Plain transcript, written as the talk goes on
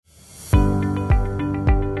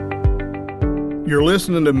You're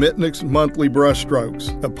listening to Mitnick's Monthly Brushstrokes,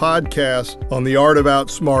 a podcast on the art of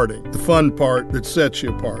outsmarting, the fun part that sets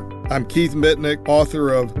you apart. I'm Keith Mitnick, author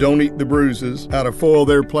of Don't Eat the Bruises, How to Foil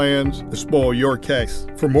Their Plans to Spoil Your Case.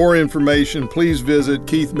 For more information, please visit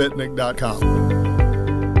keithmitnick.com.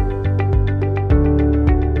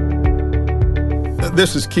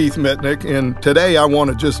 This is Keith Mitnick, and today I want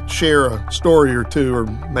to just share a story or two, or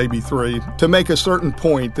maybe three, to make a certain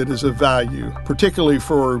point that is of value, particularly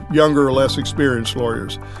for younger or less experienced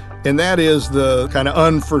lawyers. And that is the kind of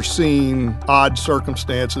unforeseen, odd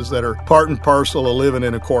circumstances that are part and parcel of living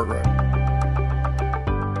in a courtroom.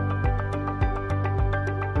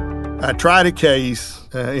 I tried a case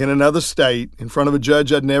in another state in front of a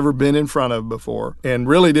judge I'd never been in front of before and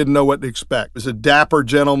really didn't know what to expect. He was a dapper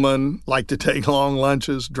gentleman, liked to take long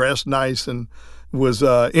lunches, dressed nice, and was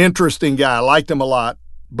an interesting guy. I liked him a lot.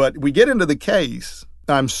 But we get into the case.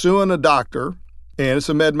 I'm suing a doctor, and it's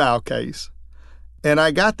a med-mal case. And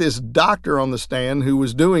I got this doctor on the stand who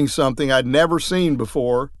was doing something I'd never seen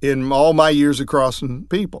before in all my years of crossing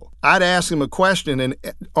people. I'd ask him a question, and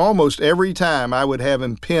almost every time I would have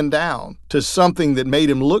him pinned down to something that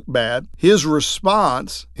made him look bad. His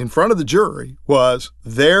response in front of the jury was,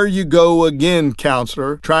 "There you go again,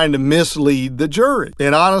 counselor, trying to mislead the jury."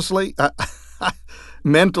 And honestly,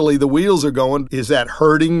 mentally, the wheels are going, is that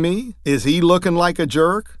hurting me? Is he looking like a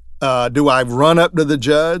jerk? Do I run up to the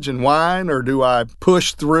judge and whine, or do I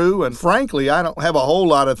push through? And frankly, I don't have a whole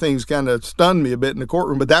lot of things kind of stunned me a bit in the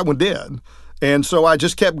courtroom, but that one did. And so I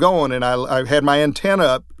just kept going, and I had my antenna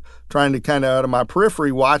up, trying to kind of out of my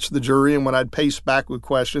periphery watch the jury, and when I'd pace back with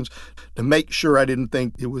questions to make sure I didn't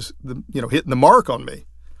think it was hitting the mark on me.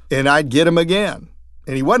 And I'd get him again.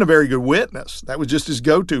 And he wasn't a very good witness. That was just his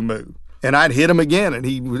go-to move. And I'd hit him again,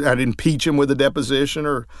 and I'd impeach him with a deposition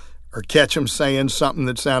or catch him saying something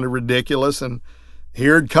that sounded ridiculous, and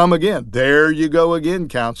here it'd come again. "There you go again,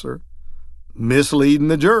 counselor, misleading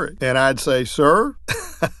the jury." And I'd say, "Sir,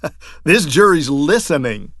 this jury's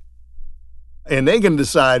listening, and they can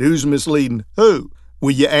decide who's misleading who.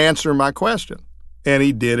 Will you answer my question?" And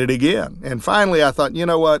he did it again. And finally, I thought, you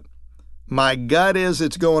know what? My gut is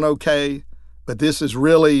it's going okay, but this is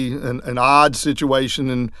really an odd situation,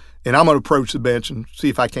 and I'm going to approach the bench and see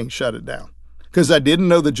if I can't shut it down. Because I didn't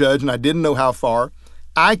know the judge and I didn't know how far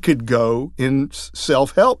I could go in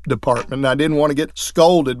self-help department. And I didn't want to get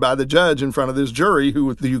scolded by the judge in front of this jury,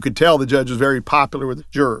 who you could tell the judge was very popular with the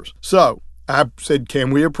jurors. So I said,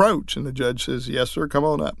 "Can we approach?" And the judge says, "Yes, sir, come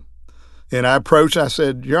on up." And I approached, I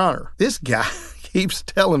said, "Your Honor, this guy keeps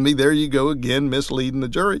telling me, 'There you go again, misleading the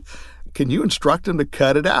jury.' Can you instruct him to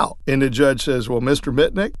cut it out?" And the judge says, "Well, Mr.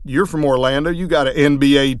 Mitnick, you're from Orlando. You got an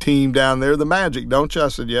NBA team down there, the Magic, don't you?" I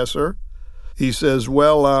said, "Yes, sir." He says,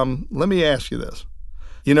 "Well, let me ask you this.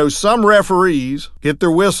 You know, some referees get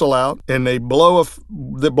their whistle out and they blow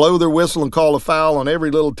their whistle and call a foul on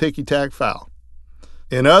every little ticky-tack foul.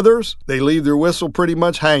 In others, they leave their whistle pretty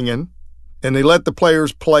much hanging and they let the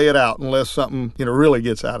players play it out unless something, really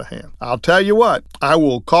gets out of hand. I'll tell you what, I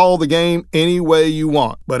will call the game any way you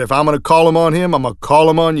want, but if I'm going to call him on him, I'm going to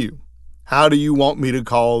call him on you. How do you want me to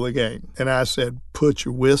call the game?" And I said, "Put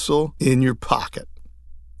your whistle in your pocket."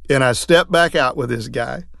 And I stepped back out with this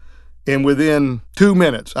guy, and within 2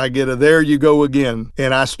 minutes, I get a "there you go again,"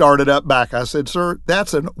 and I started up back. I said, "Sir,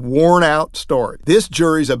 that's a worn-out story. This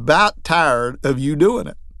jury's about tired of you doing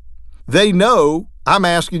it. They know I'm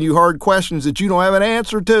asking you hard questions that you don't have an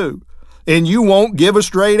answer to, and you won't give a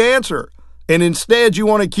straight answer. And instead, you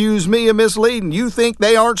want to accuse me of misleading. You think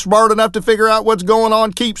they aren't smart enough to figure out what's going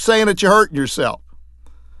on? Keep saying that you're hurting yourself."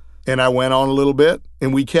 And I went on a little bit,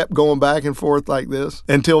 and we kept going back and forth like this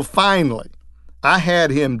until finally I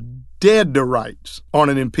had him dead to rights on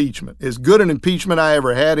an impeachment, as good an impeachment I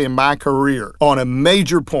ever had in my career on a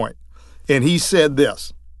major point. And he said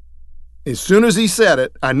this. As soon as he said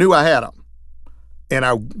it, I knew I had him. And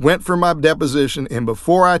I went for my deposition, and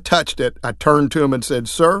before I touched it, I turned to him and said,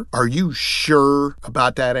 "Sir, are you sure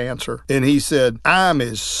about that answer?" And he said, "I'm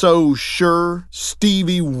as so sure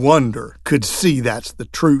Stevie Wonder could see that's the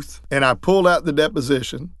truth." And I pulled out the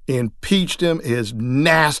deposition, impeached him as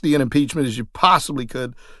nasty an impeachment as you possibly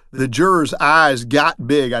could. The jurors' eyes got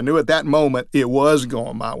big. I knew at that moment it was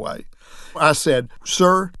going my way. I said,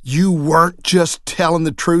 "Sir, you weren't just telling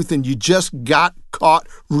the truth, and you just got caught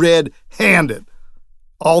red-handed.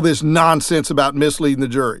 All this nonsense about misleading the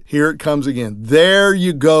jury. Here it comes again. There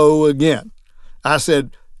you go again." I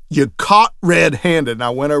said, "You caught red-handed." And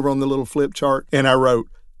I went over on the little flip chart and I wrote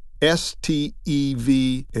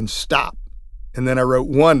STEV and stop. And then I wrote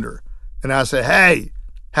wonder. And I said, "Hey,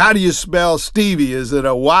 how do you spell Stevie? Is it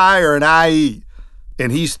a Y or an IE?"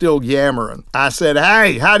 and he's still yammering. I said,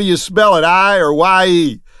 hey, how do you spell it, I or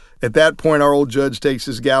Y-E? At that point, our old judge takes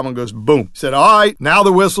his gavel and goes, boom. He said, all right, now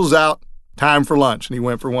the whistle's out. Time for lunch. And he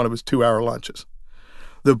went for one of his 2-hour lunches.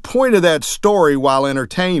 The point of that story, while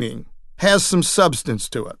entertaining, has some substance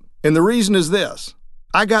to it. And the reason is this.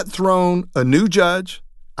 I got thrown a new judge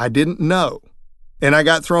I didn't know. And I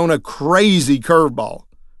got thrown a crazy curveball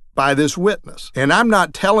by this witness. And I'm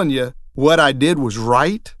not telling you what I did was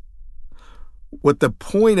right. What the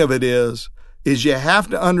point of it is you have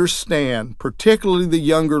to understand, particularly the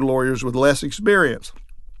younger lawyers with less experience,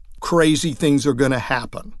 crazy things are going to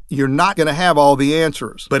happen. You're not going to have all the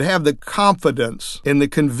answers, but have the confidence and the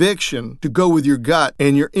conviction to go with your gut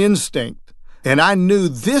and your instinct. And I knew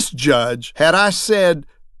this judge, had I said,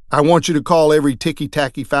 I want you to call every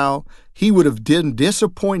ticky-tacky foul, he would have been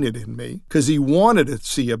disappointed in me because he wanted to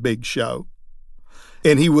see a big show.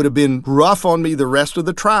 And he would have been rough on me the rest of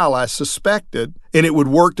the trial, I suspected, and it would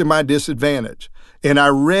work to my disadvantage. And I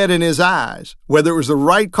read in his eyes, whether it was the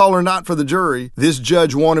right call or not for the jury, this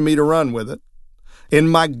judge wanted me to run with it. And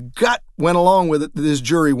my gut went along with it. This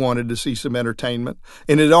jury wanted to see some entertainment,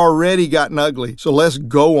 and it had already gotten ugly. So let's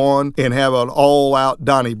go on and have an all-out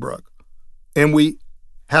Donnybrook. And we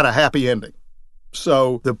had a happy ending.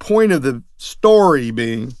 So the point of the story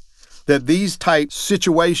being that these type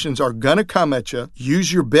situations are going to come at you.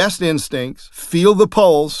 Use your best instincts, feel the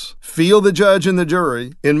pulse, feel the judge and the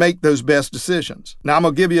jury, and make those best decisions. Now, I'm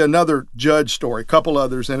going to give you another judge story, a couple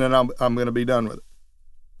others, and then I'm going to be done with it.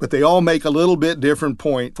 But they all make a little bit different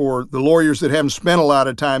point for the lawyers that haven't spent a lot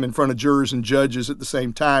of time in front of jurors and judges at the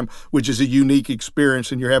same time, which is a unique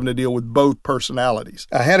experience, and you're having to deal with both personalities.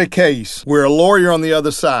 I had a case where a lawyer on the other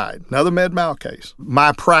side, another med-mal case.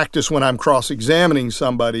 My practice when I'm cross-examining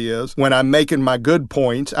somebody is, when I'm making my good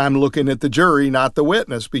points, I'm looking at the jury, not the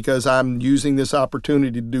witness, because I'm using this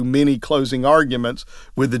opportunity to do many closing arguments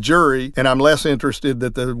with the jury, and I'm less interested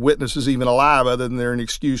that the witness is even alive other than they're an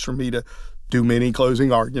excuse for me to do many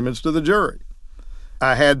closing arguments to the jury.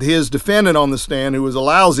 I had his defendant on the stand who was a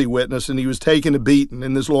lousy witness, and he was taking a beating,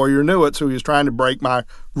 and this lawyer knew it, so he was trying to break my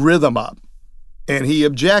rhythm up. And he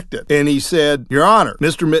objected, and he said, Your Honor,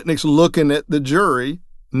 Mr. Mitnick's looking at the jury,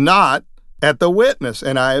 not at the witness,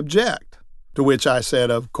 and I object. To which I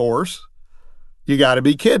said, of course, you got to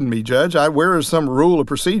be kidding me, Judge. Where is some rule or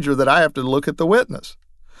procedure that I have to look at the witness?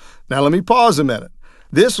 Now, let me pause a minute.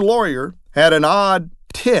 This lawyer had an odd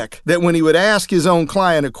tick that when he would ask his own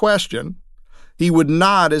client a question, he would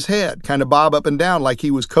nod his head, kind of bob up and down like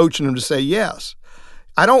he was coaching him to say yes.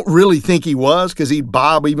 I don't really think he was, because he'd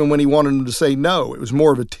bob even when he wanted him to say no. It was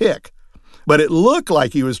more of a tick. But it looked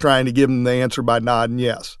like he was trying to give him the answer by nodding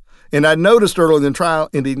yes. And I noticed early in the trial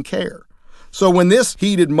and didn't care. So when this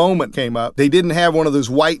heated moment came up, they didn't have one of those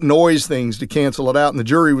white noise things to cancel it out, and the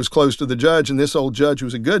jury was close to the judge, and this old judge, who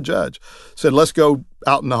was a good judge, said, let's go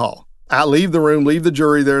out in the hall. I leave the room, leave the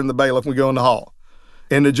jury there in the bailiff, and we go in the hall.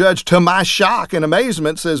 And the judge, to my shock and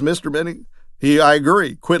amazement, says, Mr. Mitnick, I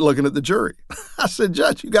agree. Quit looking at the jury. I said,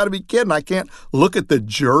 Judge, you got to be kidding. I can't look at the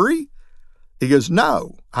jury? He goes,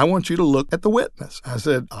 no, I want you to look at the witness. I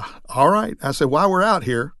said, all right. I said, while we're out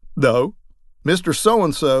here, though, Mr.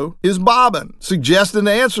 So-and-so is bobbing, suggesting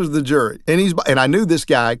the answers to the jury. And I knew this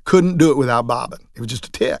guy couldn't do it without bobbing. It was just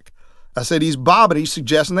a tick. I said, he's bobbing. He's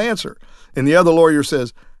suggesting the answer. And the other lawyer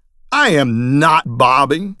says, I am not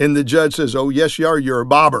bobbing. And the judge says, oh, yes, you are. You're a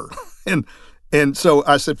bobber. And so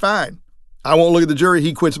I said, fine. I won't look at the jury.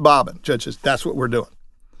 He quits bobbing. Judge says, that's what we're doing.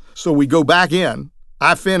 So we go back in.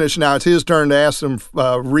 I finish. Now it's his turn to ask them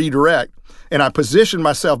redirect. And I position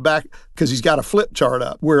myself back because he's got a flip chart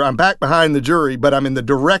up where I'm back behind the jury, but I'm in the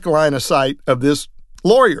direct line of sight of this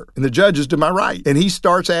lawyer, and the judge is to my right. And he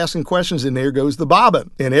starts asking questions, and there goes the bobbing.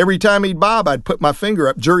 And every time he'd bob, I'd put my finger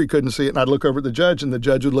up. Jury couldn't see it, and I'd look over at the judge, and the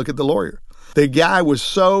judge would look at the lawyer. The guy was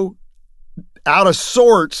so out of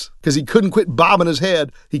sorts because he couldn't quit bobbing his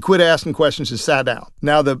head. He quit asking questions and sat down.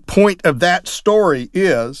 Now, the point of that story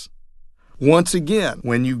is, once again,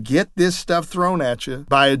 when you get this stuff thrown at you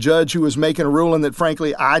by a judge who is making a ruling that,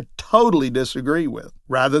 frankly, I totally disagree with,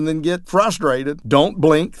 rather than get frustrated, don't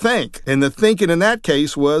blink, think. And the thinking in that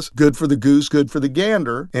case was good for the goose, good for the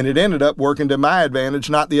gander, and it ended up working to my advantage,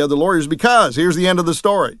 not the other lawyers, because here's the end of the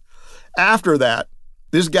story. After that,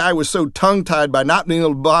 this guy was so tongue-tied by not being able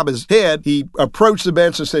to bob his head, he approached the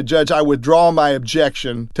bench and said, Judge, I withdraw my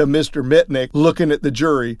objection to Mr. Mitnick looking at the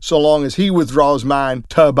jury so long as he withdraws mine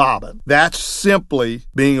to bobbing. That's simply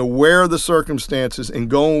being aware of the circumstances and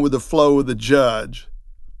going with the flow of the judge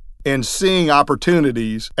and seeing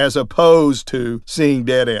opportunities as opposed to seeing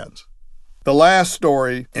dead ends. The last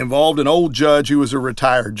story involved an old judge who was a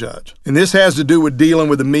retired judge. And this has to do with dealing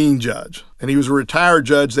with a mean judge. And he was a retired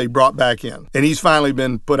judge they brought back in. And he's finally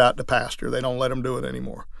been put out to pasture. They don't let him do it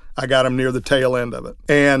anymore. I got him near the tail end of it.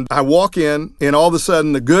 And I walk in, and all of a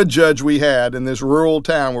sudden, the good judge we had in this rural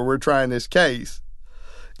town where we're trying this case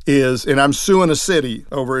and I'm suing a city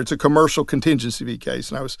over, it's a commercial contingency fee case.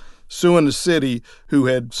 And I was suing the city who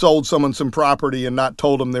had sold someone some property and not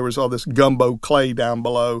told them there was all this gumbo clay down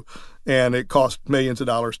below, and it cost millions of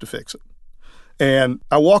dollars to fix it. And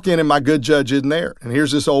I walk in and my good judge isn't there. And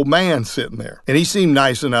here's this old man sitting there. And he seemed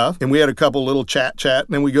nice enough. And we had a couple little chat. And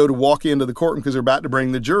then we go to walk into the courtroom because they're about to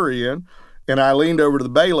bring the jury in. And I leaned over to the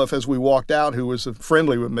bailiff as we walked out, who was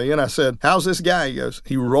friendly with me. And I said, how's this guy?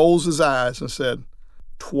 He rolls his eyes and said,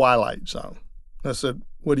 Twilight Zone. I said,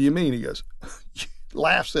 what do you mean? He goes,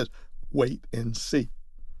 laughs, says, wait and see.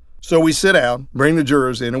 So we sit down, bring the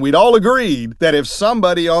jurors in, and we'd all agreed that if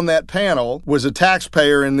somebody on that panel was a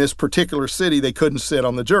taxpayer in this particular city, they couldn't sit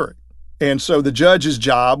on the jury. And so the judge's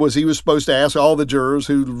job was he was supposed to ask all the jurors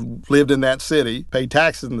who lived in that city, paid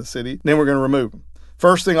taxes in the city, then we're going to remove them.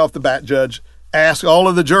 First thing off the bat, judge, ask all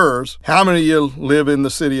of the jurors, how many of you live in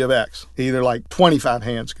the city of X? Either like 25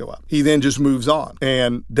 hands go up. He then just moves on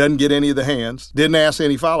and doesn't get any of the hands, didn't ask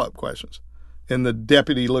any follow-up questions. And the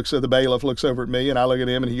deputy the bailiff looks over at me, and I look at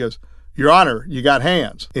him, and he goes, Your Honor, you got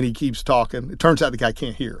hands. And he keeps talking. It turns out the guy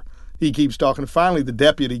can't hear. He keeps talking. And finally, the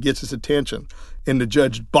deputy gets his attention. And the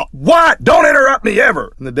judge, what? Don't interrupt me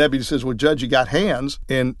ever. And the deputy says, well, Judge, you got hands,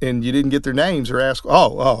 and you didn't get their names or ask.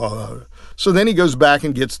 Oh. So then he goes back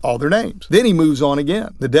and gets all their names. Then he moves on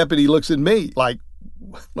again. The deputy looks at me like,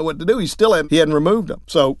 I don't know what to do. He hadn't removed them.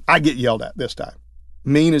 So I get yelled at this time.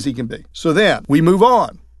 Mean as he can be. So then we move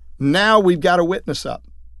on. Now we've got a witness up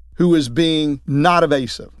who is being not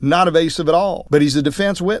evasive at all, but he's a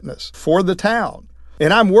defense witness for the town.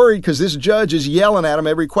 And I'm worried because this judge is yelling at him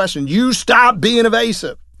every question. You stop being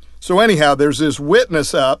evasive. So anyhow, there's this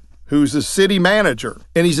witness up who's the city manager,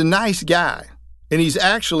 and he's a nice guy, and he's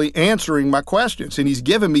actually answering my questions, and he's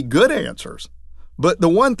giving me good answers. But the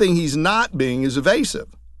one thing he's not being is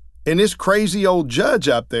evasive. And this crazy old judge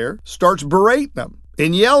up there starts berating him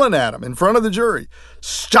and yelling at him in front of the jury.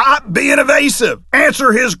 Stop being evasive.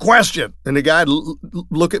 Answer his question. And the guy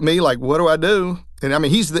look at me like, what do I do? And I mean,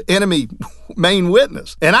 he's the enemy main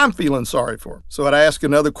witness, and I'm feeling sorry for him. So I'd ask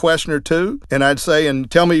another question or two, and I'd say, and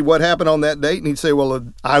tell me what happened on that date. And he'd say, well,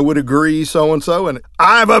 I would agree so-and-so. And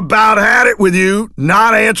I've about had it with you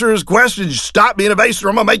not answer his questions. Stop being evasive, or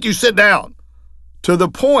I'm going to make you sit down. To the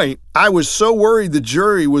point, I was so worried the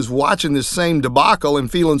jury was watching this same debacle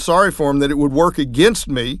and feeling sorry for him that it would work against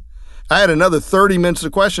me. I had another 30 minutes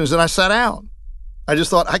of questions, and I sat down. I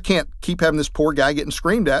just thought, I can't keep having this poor guy getting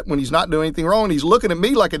screamed at when he's not doing anything wrong. And he's looking at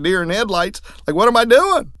me like a deer in headlights, like, what am I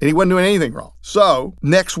doing? And he wasn't doing anything wrong. So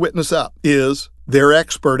next witness up is their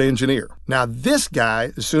expert engineer. Now, this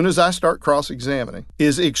guy, as soon as I start cross-examining,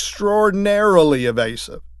 is extraordinarily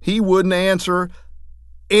evasive. He wouldn't answer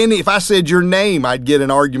if I said your name, I'd get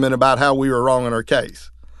an argument about how we were wrong in our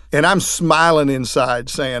case. And I'm smiling inside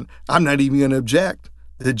saying, I'm not even going to object.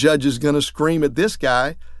 The judge is going to scream at this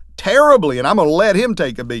guy terribly, and I'm going to let him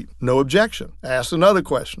take a beat. No objection. Ask another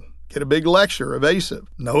question. Get a big lecture, evasive.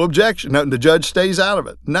 No objection. No, the judge stays out of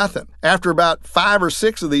it. Nothing. After about 5 or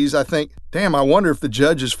 6 of these, I think, damn, I wonder if the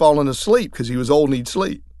judge has fallen asleep because he was old and he'd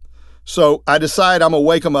sleep. So I decide I'm going to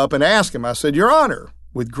wake him up and ask him. I said, Your Honor,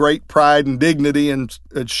 with great pride and dignity and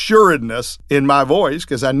assuredness in my voice,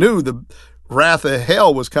 because I knew the wrath of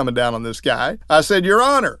hell was coming down on this guy. I said, Your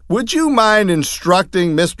Honor, would you mind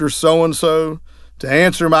instructing Mr. So-and-so to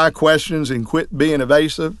answer my questions and quit being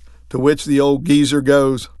evasive? To which the old geezer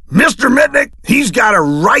goes, Mr. Mitnick, he's got a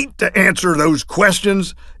right to answer those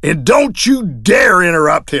questions, and don't you dare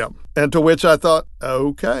interrupt him. And to which I thought,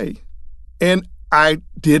 okay. And I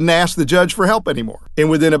didn't ask the judge for help anymore. And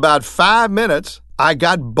within about 5 minutes, I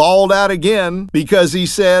got bawled out again because he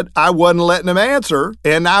said I wasn't letting him answer,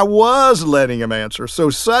 and I was letting him answer.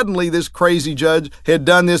 So suddenly this crazy judge had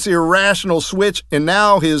done this irrational switch, and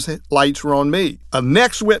now his lights were on me. A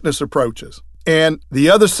next witness approaches, and the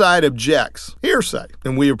other side objects. Hearsay.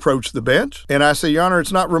 And we approach the bench, and I say, Your Honor,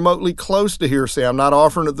 it's not remotely close to hearsay. I'm not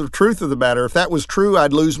offering it the truth of the matter. If that was true,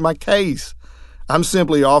 I'd lose my case. I'm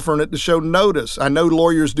simply offering it to show notice. I know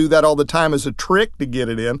lawyers do that all the time as a trick to get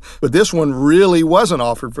it in, but this one really wasn't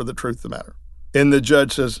offered for the truth of the matter. And the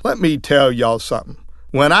judge says, let me tell y'all something.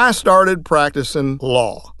 When I started practicing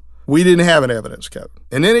law, we didn't have an evidence code.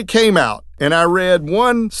 And then it came out, And I read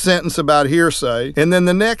one sentence about hearsay, and then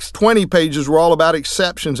the next 20 pages were all about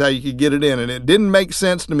exceptions, how you could get it in. And it didn't make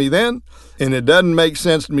sense to me then, and it doesn't make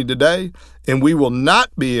sense to me today. And we will not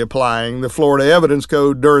be applying the Florida Evidence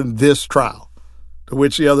Code during this trial. To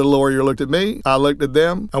which the other lawyer looked at me. I looked at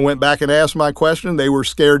them. I went back and asked my question. They were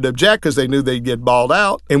scared to object because they knew they'd get balled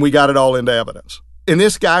out, and we got it all into evidence. And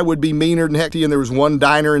this guy would be meaner than heck to you. And there was one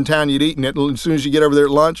diner in town you'd eat, and as soon as you get over there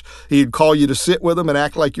at lunch, he'd call you to sit with him and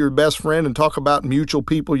act like your best friend and talk about mutual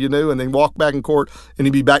people you knew, and then walk back in court, and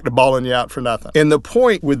he'd be back to bawling you out for nothing. And the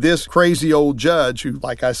point with this crazy old judge, who,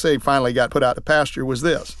 like I say, finally got put out to pasture, was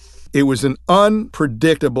this. It was an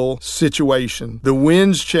unpredictable situation. The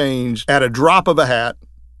winds changed at a drop of a hat,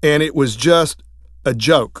 and it was just a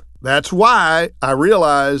joke. That's why I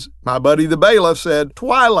realized my buddy the bailiff said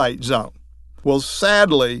Twilight Zone. Well,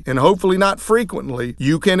 sadly, and hopefully not frequently,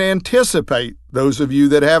 you can anticipate, those of you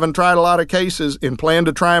that haven't tried a lot of cases and plan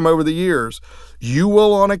to try them over the years, you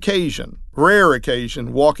will on occasion, rare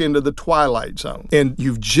occasion, walk into the Twilight Zone. And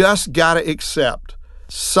you've just got to accept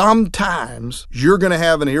sometimes you're going to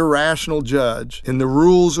have an irrational judge and the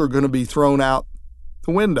rules are going to be thrown out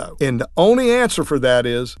the window. And the only answer for that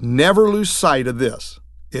is never lose sight of this.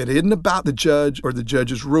 It isn't about the judge or the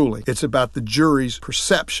judge's ruling. It's about the jury's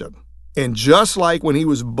perception. And just like when he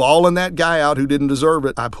was bawling that guy out who didn't deserve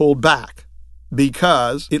it, I pulled back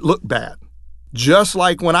because it looked bad. Just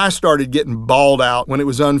like when I started getting bawled out when it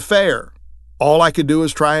was unfair, all I could do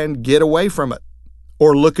was try and get away from it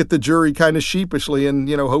or look at the jury kind of sheepishly and,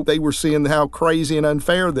 hope they were seeing how crazy and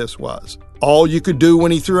unfair this was. All you could do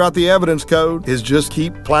when he threw out the evidence code is just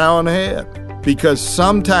keep plowing ahead because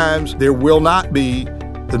sometimes there will not be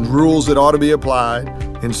the rules that ought to be applied,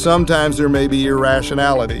 and sometimes there may be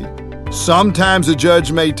irrationality. Sometimes a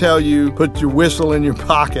judge may tell you, put your whistle in your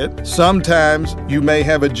pocket. Sometimes you may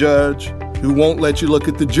have a judge who won't let you look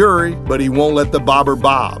at the jury, but he won't let the bobber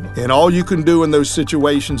bob. And all you can do in those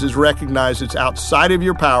situations is recognize it's outside of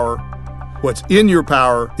your power. What's in your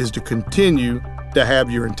power is to continue to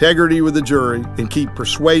have your integrity with the jury and keep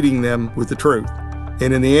persuading them with the truth.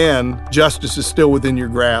 And in the end, justice is still within your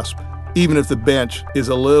grasp, even if the bench is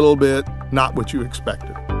a little bit not what you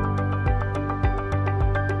expected.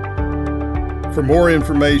 For more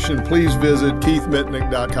information, please visit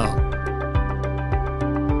keithmitnick.com.